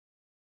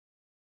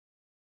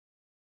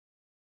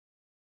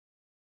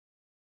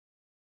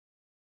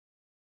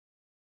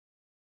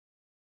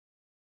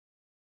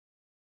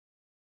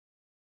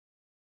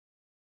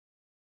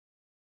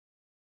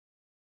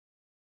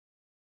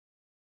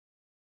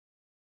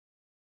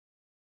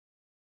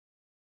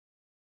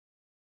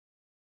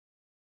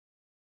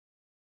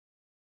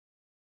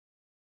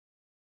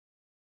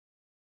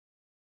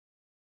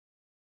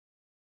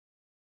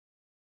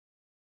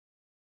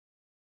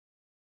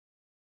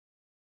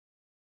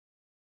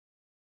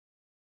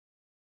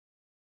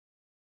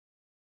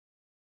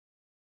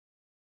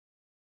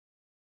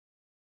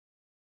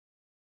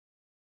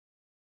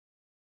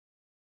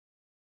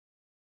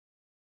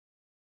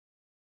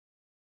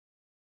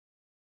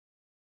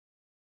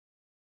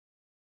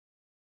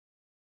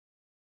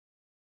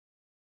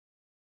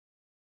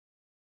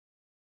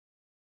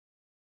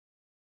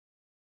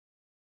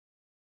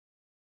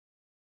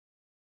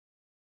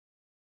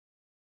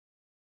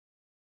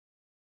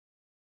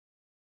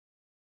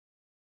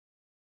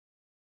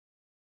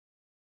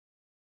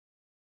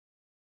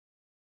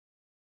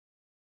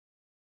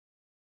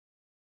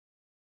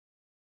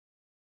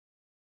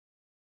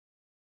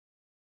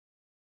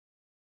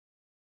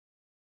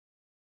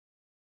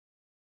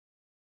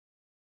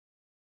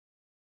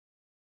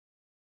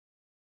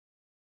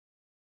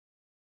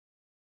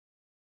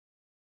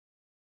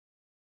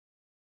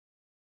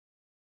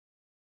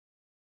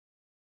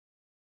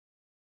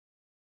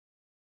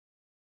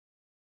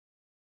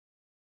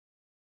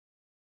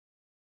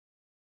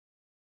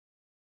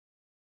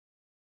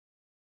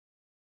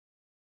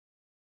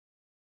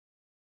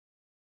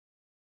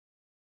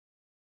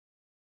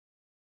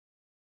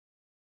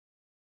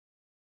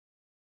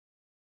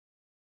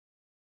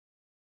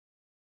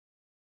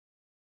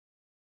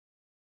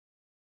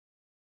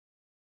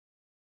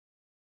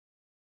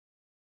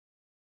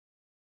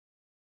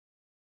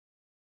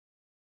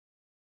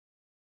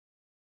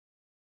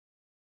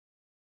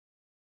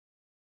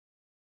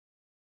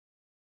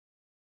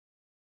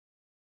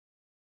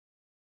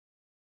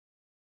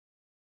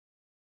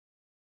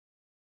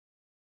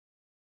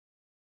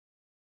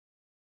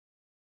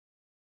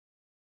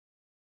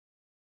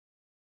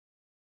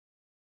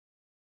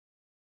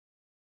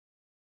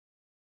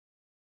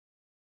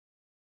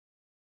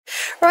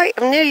Right,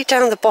 I'm nearly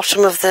down the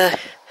bottom of the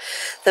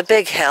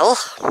big hill.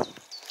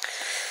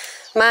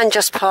 Man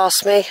just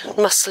passed me,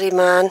 muscly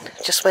man,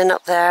 just went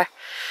up there,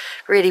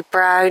 really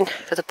brown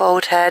with a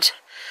bald head,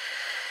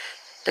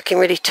 looking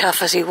really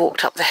tough as he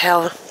walked up the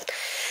hill.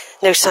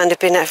 No sign of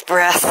being out of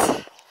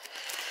breath.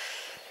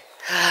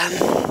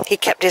 He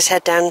kept his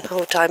head down the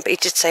whole time, but he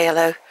did say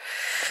hello.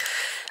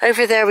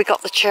 Over there we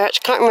got the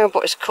church, can't remember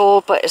what it's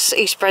called, but it's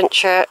East Brent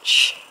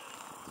church.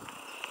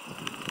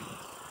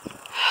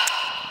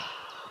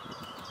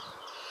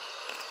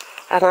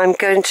 And I'm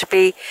going to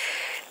be,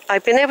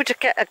 I've been able to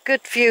get a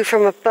good view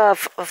from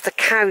above of the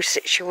cow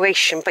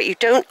situation, but you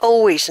don't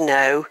always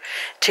know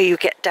till you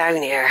get down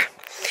here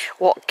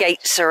what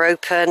gates are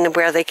open and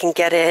where they can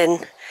get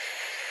in.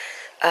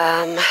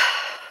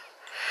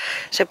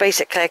 So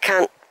basically I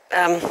can't,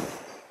 I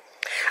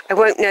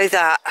won't know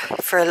that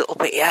for a little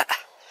bit yet.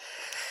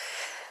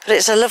 But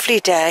it's a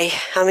lovely day,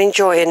 I'm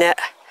enjoying it.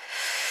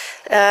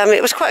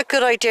 It was quite a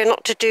good idea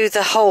not to do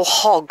the whole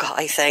hog,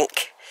 I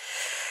think,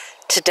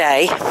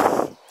 today,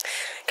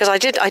 because I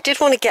did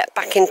want to get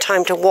back in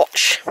time to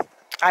watch.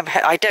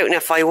 I don't know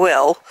if I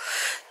will.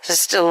 There's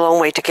still a long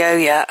way to go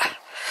yet.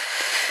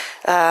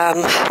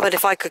 But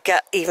if I could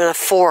get even a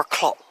 4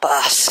 o'clock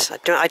bus, I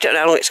don't know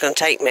how long it's going to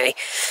take me.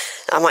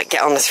 I might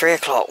get on the 3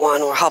 o'clock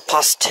one, or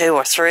 2:30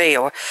 or 3,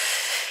 or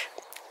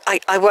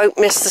I won't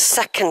miss the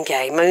second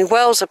game. I mean,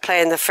 Wales are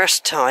playing the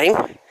first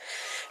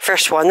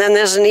one, then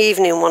there's an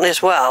evening one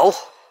as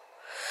well.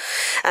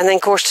 And then,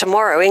 of course,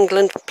 tomorrow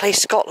England play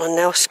Scotland.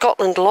 Now,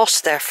 Scotland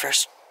lost their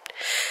first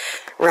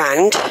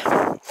round.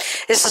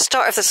 It's the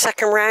start of the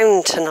second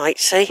round tonight,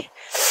 see?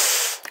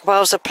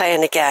 Wales are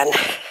playing again.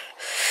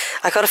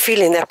 I got a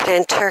feeling they're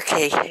playing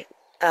Turkey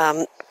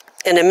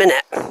in a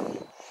minute.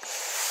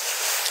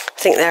 I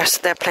think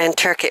they're playing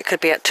Turkey. It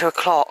could be at 2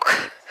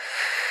 o'clock.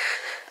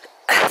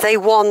 They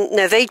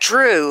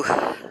drew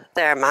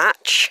their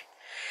match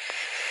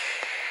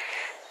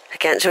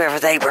against whoever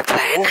they were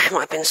playing. It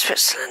might have been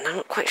Switzerland, I'm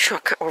not quite sure,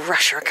 or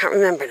Russia, I can't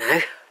remember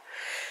now.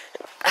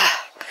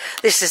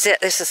 This is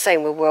it, this is the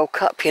same with World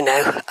Cup, you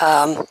know.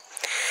 I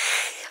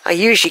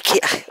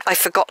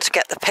forgot to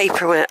get the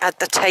paper when it had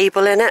the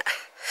table in it,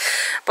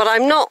 but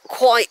I'm not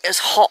quite as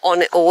hot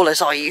on it all as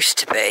I used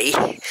to be,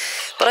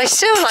 but I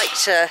still like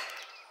to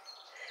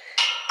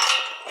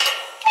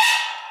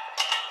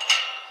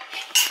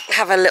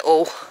have a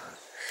little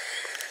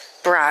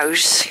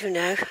browse, you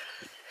know.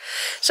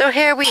 So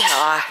here we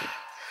are,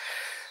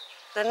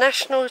 the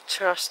National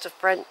Trust of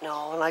Brent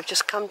Knoll, and I've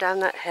just come down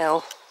that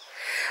hill.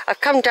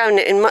 I've come down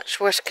it in much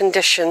worse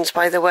conditions,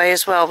 by the way,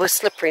 as well, with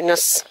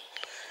slipperiness.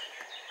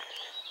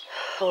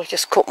 Oh, I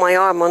just caught my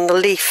arm on the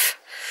leaf.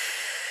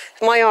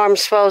 My arm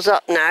swells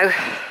up now.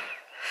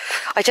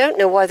 I don't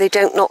know why they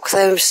don't knock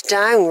those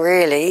down,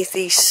 really,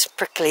 these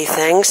prickly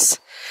things.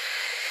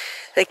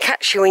 They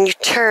catch you when you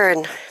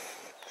turn.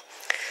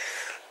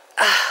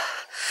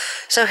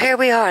 So here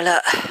we are,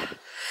 look.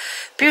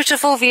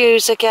 Beautiful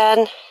views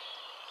again.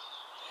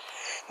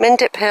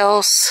 Mendip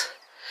Hills.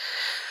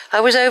 I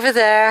was over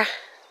there.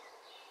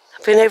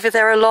 I've been over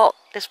there a lot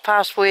this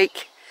past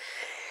week.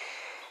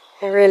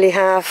 I really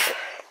have.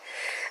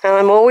 And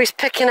I'm always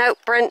picking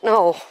out Brent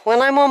Knoll.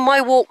 When I'm on my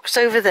walks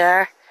over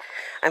there,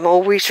 I'm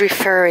always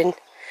referring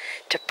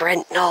to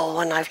Brent Knoll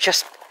when I've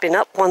just been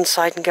up one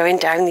side and going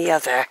down the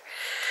other.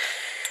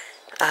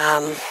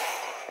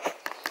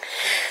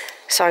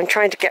 So I'm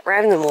trying to get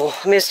round them all.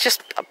 I mean, it's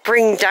just a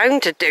bring down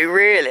to do,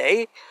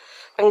 really.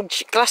 And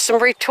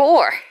Glastonbury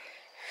tour.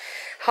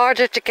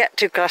 Harder to get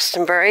to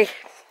Glastonbury.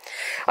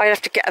 I'd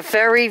have to get a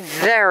very,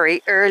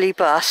 very early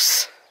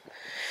bus.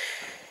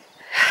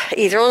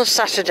 Either on a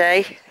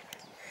Saturday,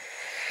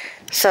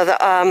 so that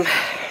I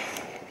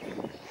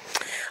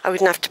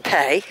wouldn't have to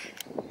pay.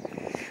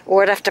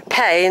 Or I'd have to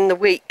pay in the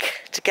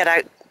week to get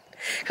out.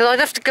 Because I'd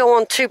have to go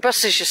on 2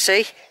 buses, you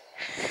see.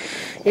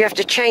 You have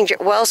to change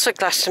at Wells or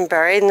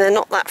Glastonbury, and they're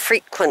not that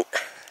frequent.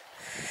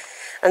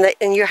 And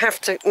you have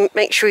to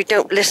make sure you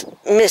don't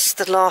miss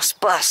the last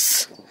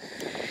bus.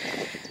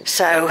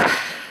 So,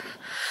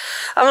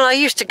 I mean, I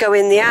used to go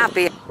in the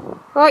Abbey.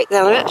 Right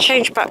then, let's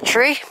change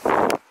battery.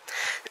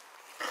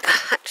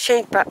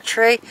 Change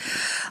battery.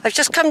 I've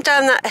just come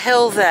down that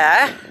hill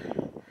there.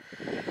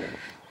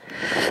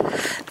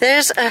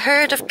 There's a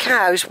herd of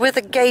cows with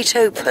a gate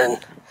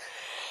open.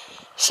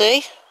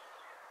 See?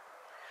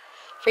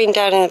 Green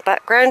down in the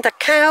background. The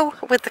cow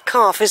with the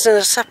calf is in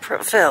a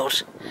separate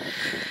field.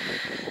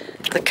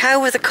 The cow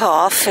with the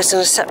calf is in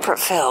a separate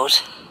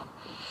field.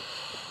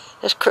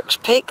 There's Crook's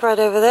Peak right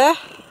over there.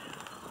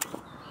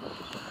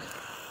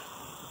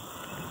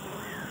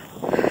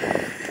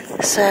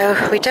 So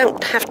we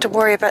don't have to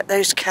worry about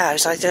those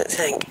cows, I don't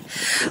think.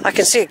 I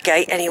can see a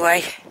gate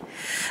anyway.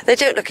 They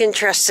don't look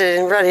interested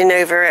in running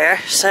over here,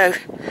 so...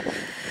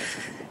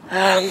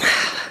 and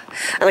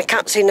I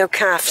can't see no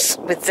calves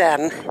with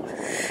them.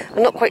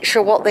 I'm not quite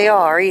sure what they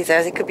are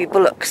either. They could be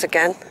bullocks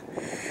again.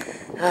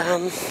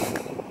 I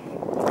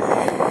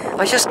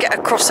just get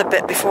across a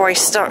bit before I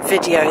start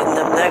videoing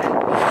them though.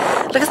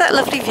 Look at that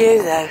lovely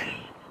view though.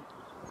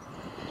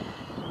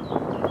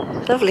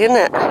 Lovely, isn't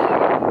it? They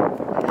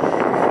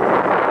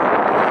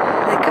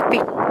could be,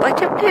 I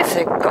don't know if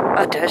they've got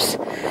udders.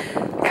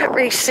 I can't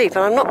really see, but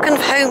I'm not going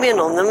to home in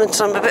on them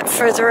until I'm a bit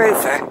further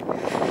over.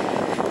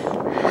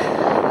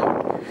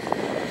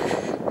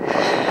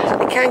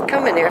 They can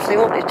come in here if they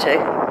wanted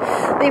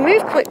to. They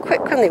move quite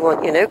quick when they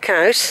want, you know,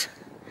 cows.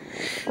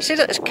 See,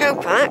 look, there's a cow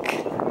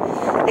pack.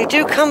 They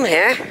do come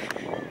here.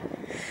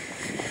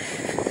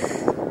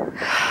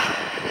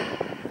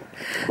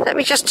 Let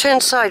me just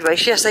turn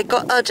sideways. Yes, they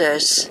got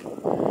udders.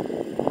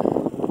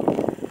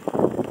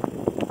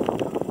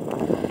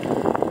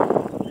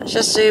 Let's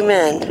just zoom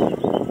in.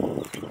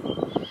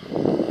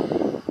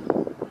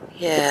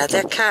 Yeah,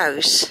 they're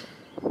cows.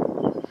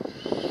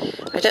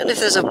 I don't know if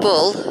there's a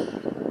bull.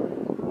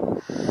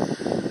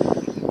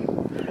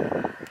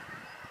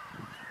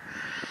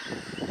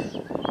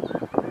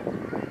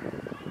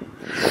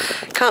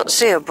 Can't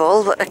see a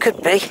bull, but there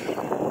could be.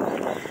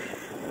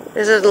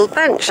 There's a little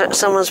bench that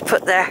someone's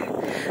put there.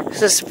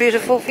 There's a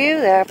beautiful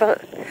view there,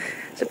 but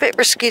it's a bit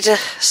risky to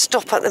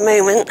stop at the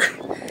moment.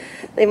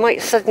 They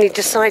might suddenly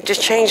decide to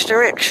change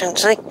direction,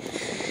 see?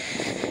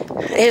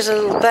 Here's a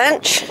little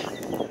bench.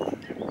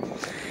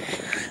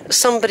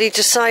 Somebody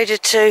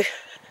decided to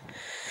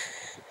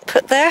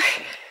put there.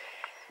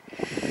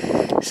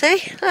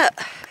 See?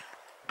 Look.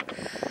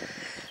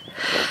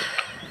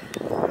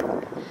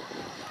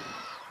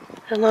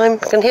 And I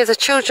can hear the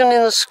children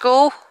in the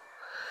school.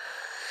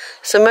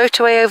 There's a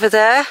motorway over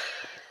there.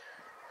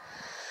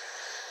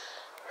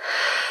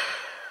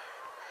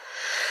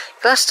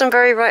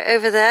 Glastonbury right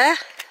over there.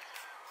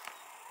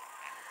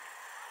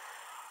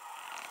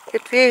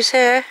 Good views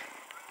here.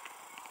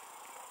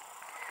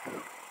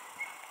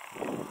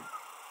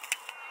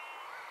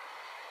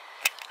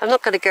 I'm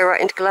not going to go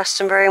right into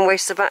Glastonbury and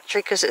waste the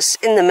battery because it's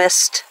in the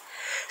mist.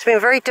 It's been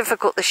very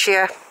difficult this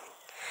year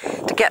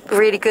to get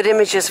really good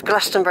images of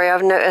Glastonbury,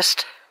 I've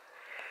noticed.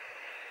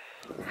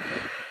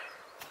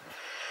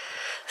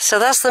 So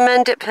that's the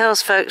Mendip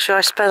Hills, folks, where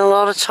I spent a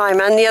lot of time,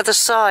 and the other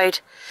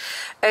side,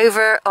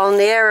 over on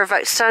the area of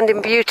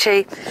Outstanding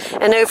Beauty,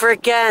 and over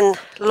again,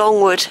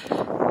 Longwood.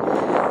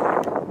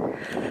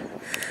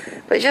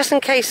 But just in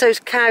case those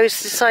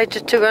cows decide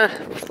to do a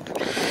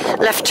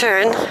left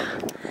turn,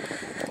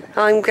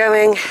 I'm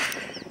going,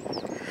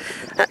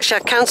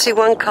 actually I can see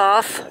one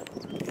calf.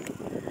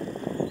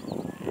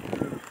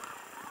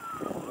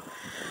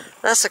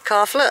 That's a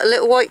calf, look, a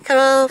little white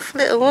calf,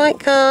 little white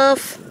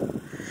calf.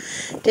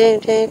 A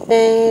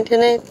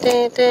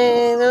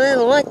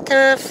little white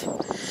calf,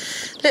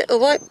 little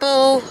white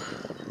bull.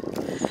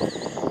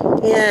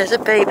 Yeah, there's a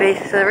baby,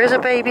 so there is a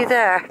baby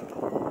there.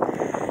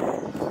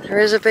 There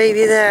is a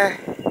baby there.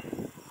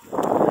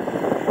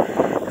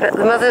 But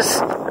the mothers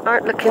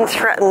aren't looking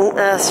threatened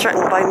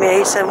by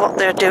me, so what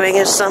they're doing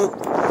is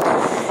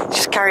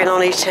just carrying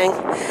on eating.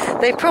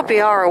 They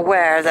probably are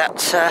aware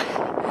that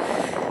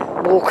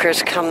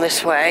walkers come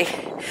this way.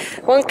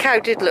 One cow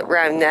did look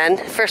round then,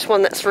 first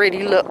one that's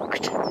really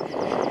looked.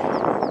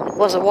 It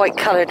was a white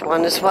coloured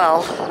one as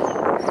well.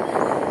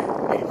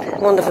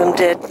 One of them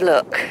did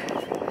look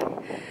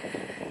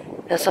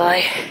as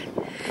I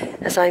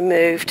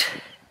moved.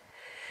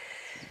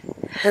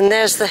 And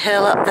there's the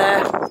hill up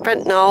there,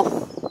 Brent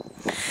Knoll.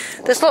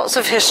 There's lots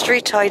of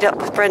history tied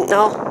up with Brent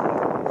Knoll.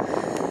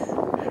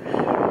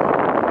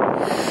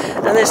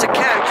 And there's a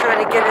cow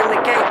trying to get in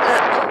the gate.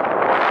 Look.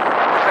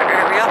 Better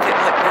hurry up, it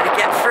might be able to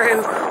get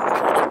through.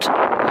 God.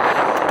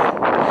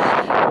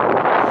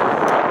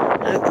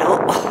 Hope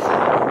not.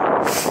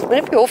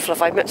 It'd be awful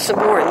if I met some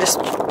more in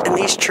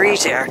these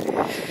trees here.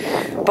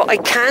 But I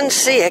can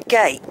see a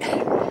gate.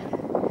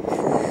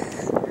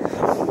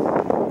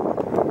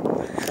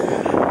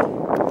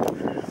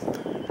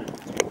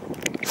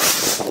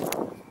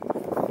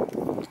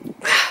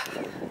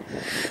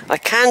 I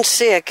can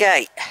see a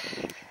gate.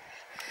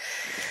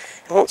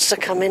 It wants to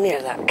come in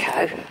here, that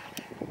cow.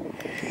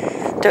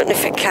 Don't know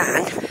if it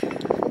can.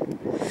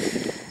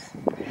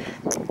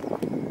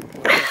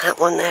 That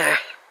one there.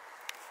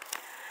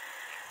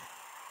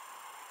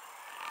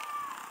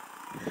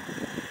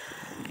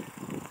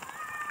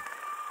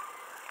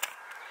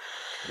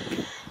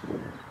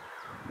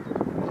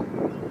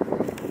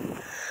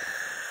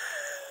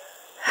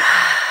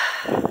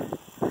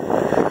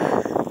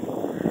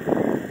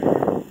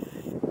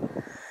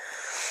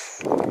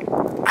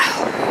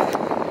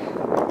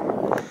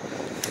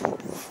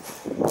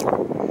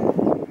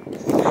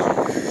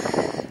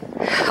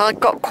 I've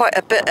got quite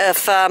a bit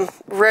of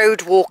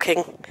road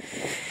walking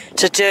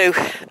to do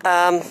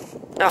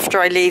after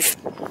I leave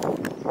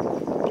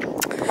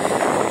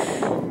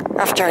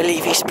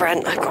East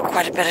Brent. I've got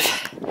quite a bit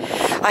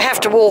of... I have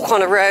to walk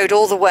on a road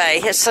all the way.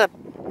 It's a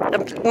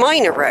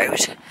minor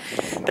road,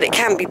 but it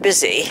can be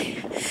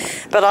busy.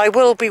 But I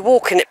will be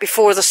walking it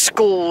before the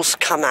schools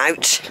come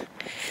out.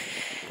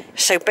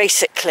 So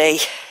basically,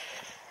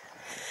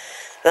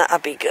 that'll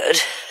be good.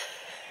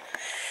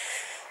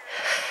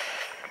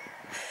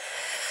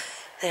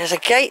 There's a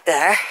gate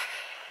there.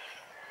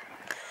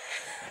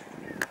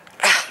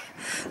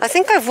 I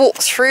think I've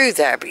walked through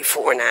there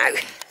before now.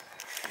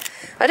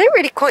 I don't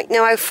really quite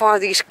know how far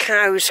these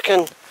cows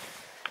can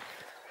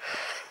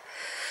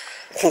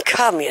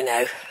come, you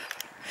know.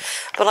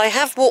 But I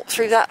have walked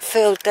through that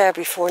field there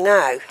before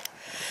now.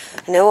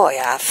 I know I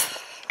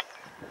have.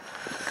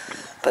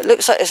 But it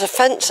looks like there's a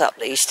fence up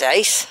these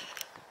days.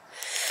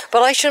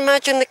 But I should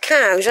imagine the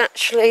cows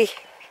actually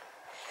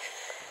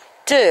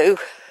do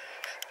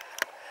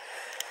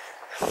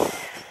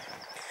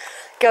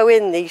go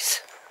in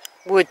these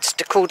woods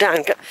to cool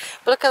down. But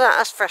look at that,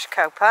 that's fresh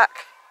cowpack.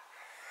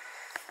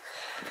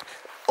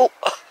 Oh,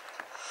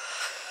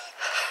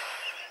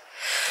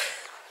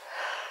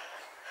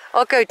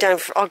 I'll go down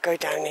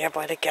here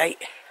by the gate.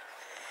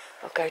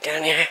 I'll go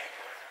down here.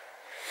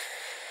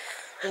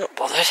 I'm not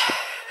bothered.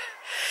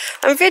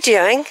 I'm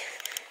videoing.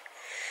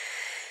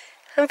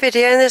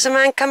 There's a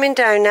man coming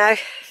down now.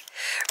 Right,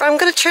 I'm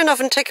going to turn off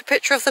and take a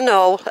picture of the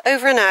knoll.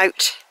 Over and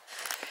out.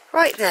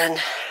 Right then.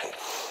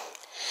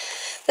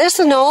 There's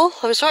the knoll.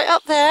 I was right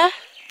up there.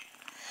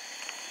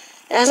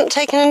 It hasn't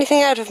taken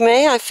anything out of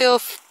me. I feel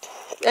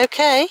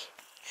okay.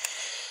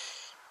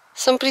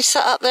 Somebody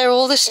sat up there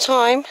all this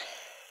time.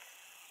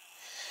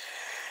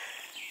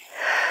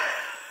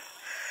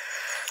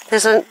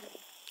 There's a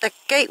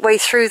gateway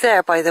through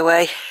there, by the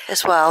way,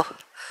 as well.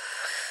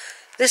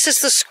 This is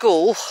the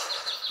school.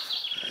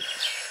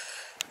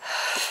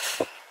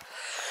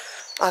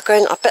 I'll go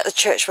in. I bet the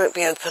church won't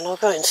be open. I'll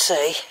go and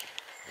see.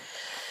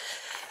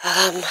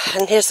 And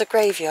here's the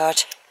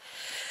graveyard,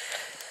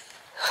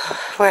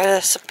 where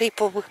there's some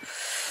people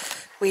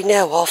we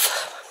know of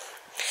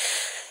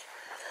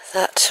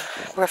that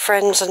were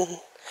friends and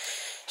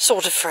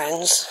sort of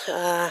friends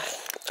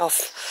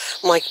of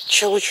my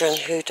children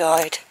who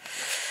died,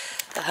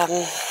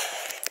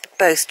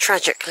 both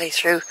tragically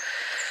through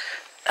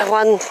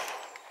one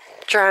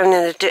drowned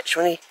in a ditch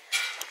when he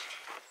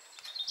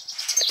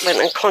went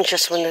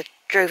unconscious when they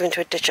drove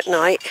into a ditch at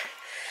night,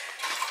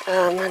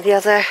 and the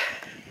other,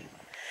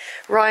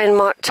 Ryan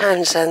Mark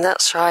Townsend,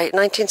 that's right,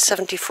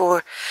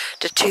 1974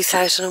 to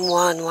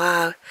 2001,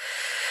 wow,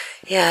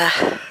 yeah.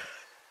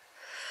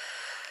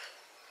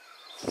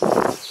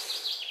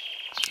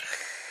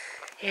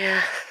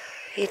 Yeah,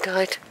 he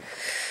died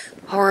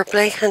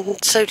horribly,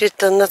 and so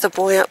did another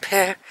boy up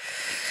here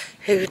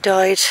who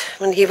died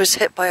when he was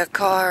hit by a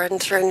car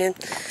and thrown in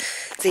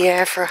the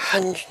air for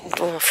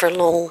a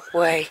long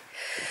way.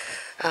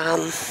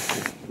 And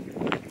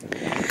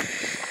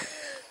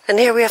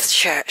here we have the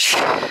church,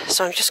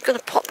 so I'm just going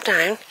to pop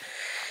down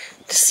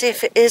to see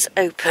if it is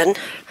open.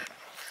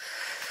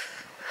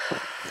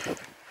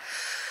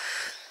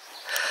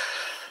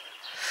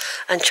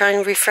 And try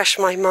and refresh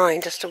my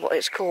mind as to what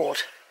it's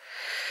called.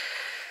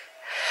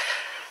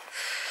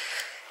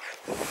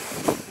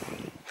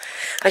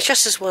 And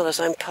just as well as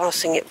I'm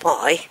passing it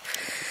by,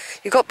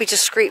 you've got to be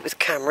discreet with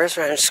cameras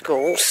around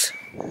schools.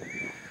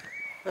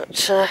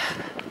 But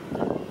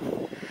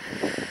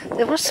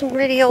there was some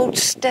really old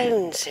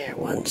stones here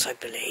once, I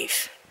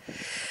believe.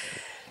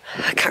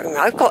 I can't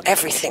remember. I've got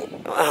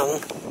everything.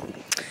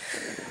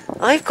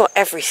 I've got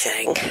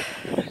everything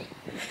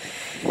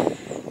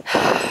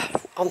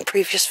on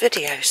previous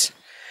videos,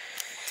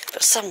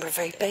 but some were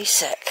very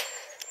basic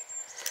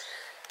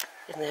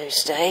in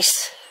those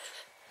days.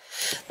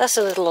 That's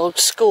a little old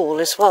school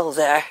as well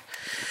there.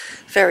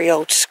 Very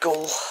old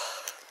school.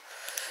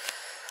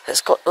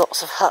 It's got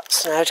lots of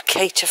huts now to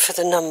cater for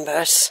the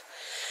numbers.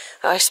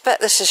 I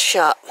expect this is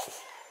shut.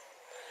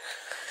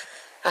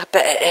 I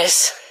bet it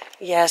is.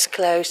 Yeah, it's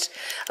closed.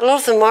 A lot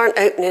of them aren't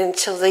opening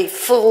until the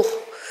full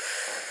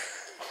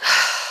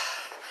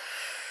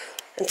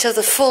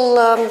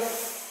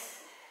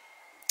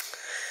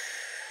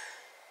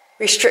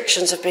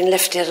restrictions have been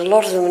lifted. A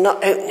lot of them are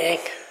not opening.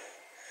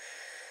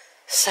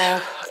 So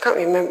I can't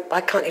remember.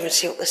 I can't even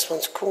see what this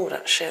one's called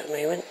actually at the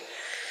moment.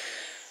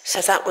 So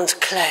that one's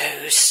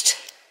closed.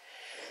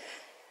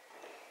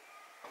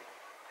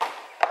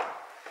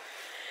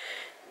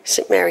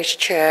 St Mary's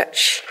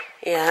Church.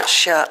 Yeah, it's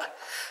shut.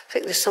 I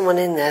think there's someone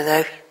in there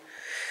though.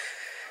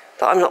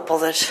 But I'm not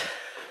bothered.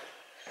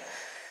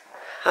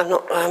 I'm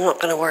not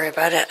going to worry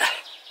about it.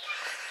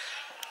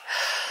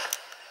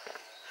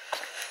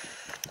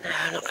 No,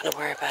 I'm not going to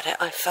worry about it.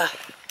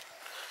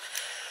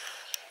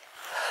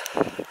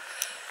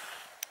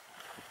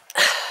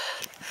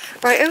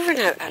 Right, over and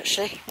out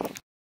actually.